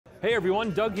Hey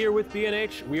everyone, Doug here with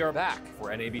B&H. We are back for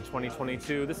NAB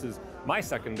 2022. This is my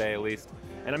second day at least.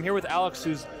 And I'm here with Alex,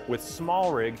 who's with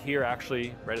SmallRig here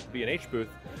actually, right at the B&H booth.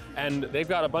 And they've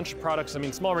got a bunch of products. I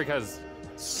mean, SmallRig has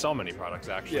so many products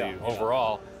actually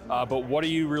overall. But what are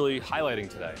you really highlighting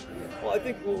today? Well, I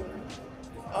think,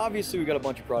 obviously we've got a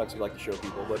bunch of products we'd like to show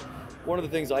people, but one of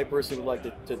the things I personally would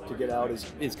like to get out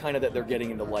is kind of that they're getting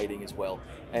into lighting as well.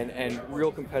 And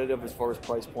real competitive as far as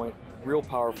price point, real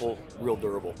powerful, real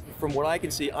durable. From what I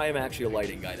can see, I am actually a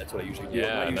lighting guy. That's what I usually do.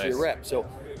 Yeah, I'm not usually a rep. So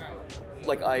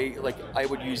I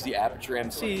would use the Aperture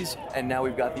MCs, and now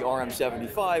we've got the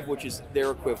RM75, which is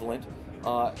their equivalent.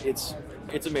 It's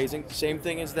amazing. Same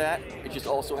thing as that. It just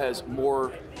also has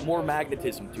more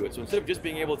magnetism to it. So instead of just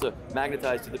being able to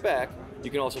magnetize to the back, you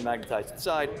can also magnetize to the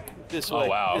side, this way,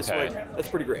 this way. That's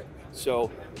pretty great. So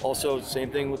also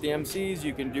same thing with the MCs.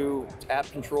 You can do app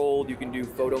controlled. You can do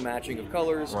photo matching of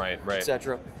colors,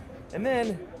 etc. And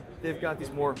then they've got these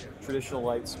more traditional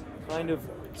lights, kind of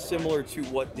similar to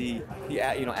what the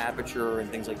Aperture and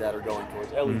things like that are going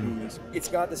towards, LEDs. It's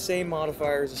got the same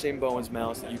modifiers, the same Bowens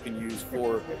mounts that you can use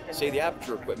for, say, the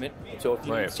Aperture equipment. So if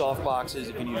you need soft boxes,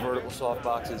 if you need vertical soft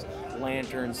boxes,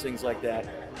 lanterns, things like that,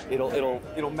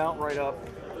 it'll mount right up,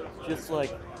 just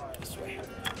like this way,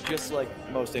 just like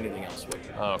most anything else would.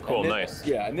 Oh, cool, nice.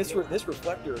 Yeah, and this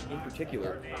reflector in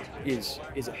particular does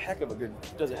a heck of a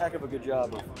good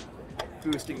job of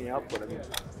boosting the output. I mean,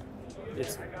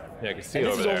 I can see it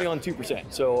this over is there. only on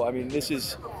 2%, so I mean,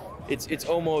 it's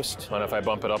almost. Mind if I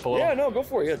bump it up a little? Yeah, no, go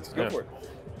for it. Yeah, go for it.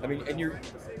 I mean, and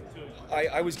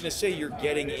I was gonna say you're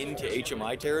getting into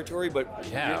HMI territory, but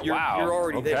you're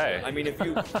already there. I mean, if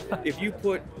you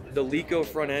put the Lico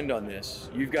front end on this,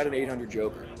 you've got an 800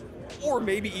 Joker, or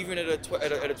maybe even at a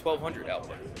 1200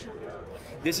 output.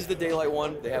 This is the daylight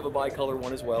one. They have a bicolor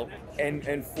one as well,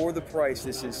 and for the price,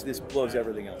 this blows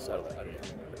everything else out of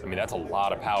it. I mean, that's a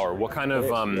lot of power. What kind of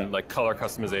like color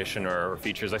customization or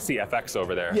features? I see FX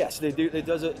over there. Yes, they do. It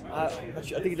does I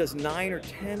think it does 9 or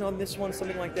 10 on this one,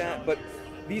 something like that. But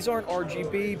these aren't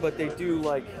RGB, but they do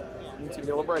like, you can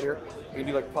see right here. You can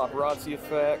do like paparazzi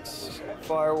effects,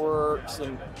 fireworks,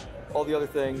 and all the other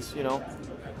things, you know.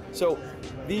 So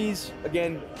these,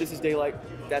 again, this is daylight.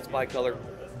 That's bicolor.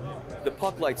 The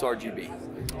puck light's RGB.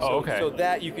 Oh, okay. So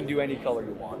that you can do any color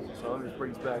you want. So let me just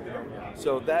bring this back down.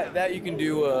 So that you can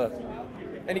do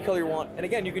any color you want, and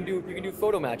again you can do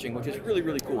photo matching, which is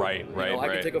really cool. Right. I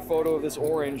can take a photo of this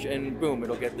orange, and boom,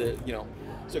 it'll get the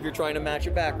So if you're trying to match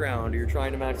a background or you're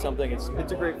trying to match something, it's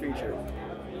a great feature.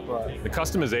 But the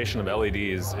customization of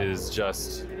LEDs is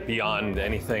just beyond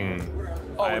anything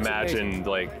I imagined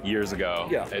like years ago.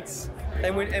 Yeah.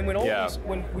 And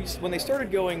when they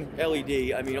started going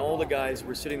LED, I mean, all the guys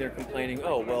were sitting there complaining,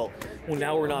 oh well,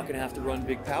 now we're not going to have to run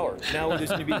big power. Now there's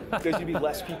going to be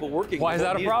less people working. Why is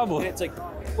that a problem? And it's like,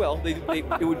 well, they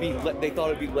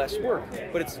thought it'd be less work,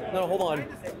 but it's no. Hold on,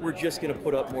 we're just going to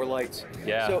put up more lights.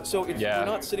 Yeah. So we're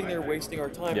not sitting there wasting our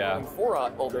time running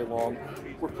 4-aught all day long.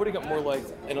 We're putting up more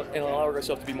lights and allowing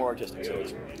ourselves to be more artistic. So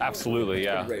it's absolutely,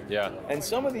 great. Yeah. And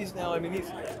some of these now, I mean,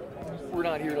 we're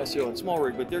not here necessarily in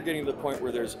SmallRig, but they're getting to the point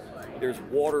where there's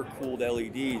water-cooled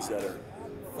LEDs that are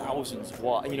thousands of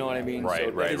watts. You know what I mean?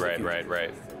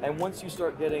 Right. And once you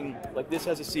start getting, like, this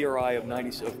has a CRI of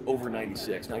over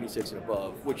 96 and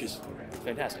above, which is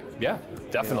fantastic. Yeah,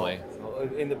 definitely.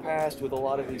 In the past, with a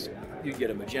lot of these, you get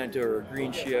a magenta or a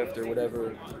green shift or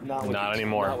whatever. Not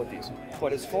anymore. Not with these.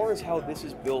 But as far as how this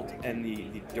is built and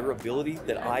the durability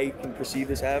that I can perceive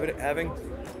this having,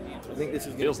 I think this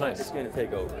is going to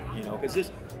take over, because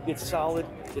it's solid,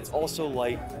 it's also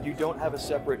light, you don't have a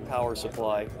separate power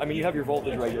supply. I mean, you have your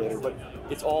voltage regulator, but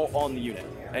it's all on the unit,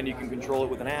 and you can control it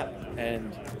with an app,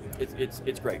 and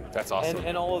it's great. That's awesome.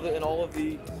 And all of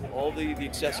the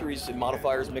accessories and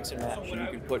modifiers mix and match, and you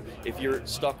can put, if you're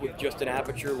stuck with just an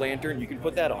Aperture lantern, you can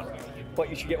put that on. But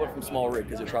you should get one from SmallRig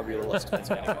because it's probably a little less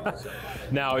expensive anyway. So.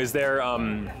 Now, is there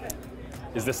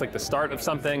is this like the start of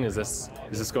something? Is this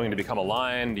going to become a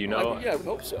line? Do you know? Yeah, I would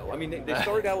hope so. I mean, they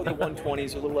started out with the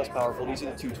 120s, a little less powerful. These are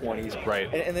the 220s.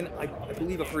 Right. And then I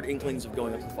believe I've heard inklings of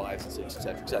going up to 5s and 6s,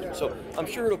 etc. So I'm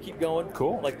sure it'll keep going.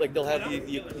 Cool. Like they'll have the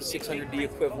 600D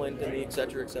equivalent and the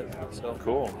etc. So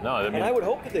cool. No, I mean, and I would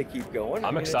hope that they keep going.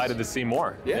 I'm excited to see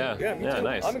more. Yeah, me too.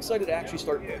 Nice. I'm excited to actually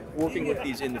start working with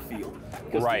these in the field.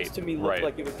 Because these to me look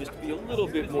like it would just be a little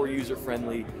bit more user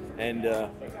friendly and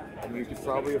and you could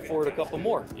probably afford a couple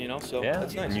more, you know, so Yeah,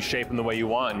 that's nice. and you shape them the way you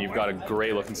want, and you've got a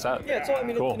great looking set. Yeah, so I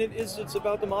mean, Cool. it's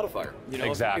about the modifier. You know,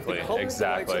 Exactly, if the color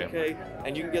exactly. of the light's okay,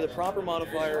 and you can get a proper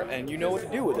modifier, and you know what to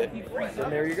do with it, then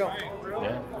there you go.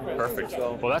 Yeah, perfect.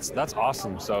 So- Well, that's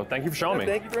awesome. So thank you for showing me.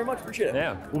 Thank you very much. Appreciate it.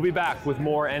 Yeah, we'll be back with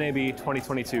more NAB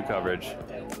 2022 coverage.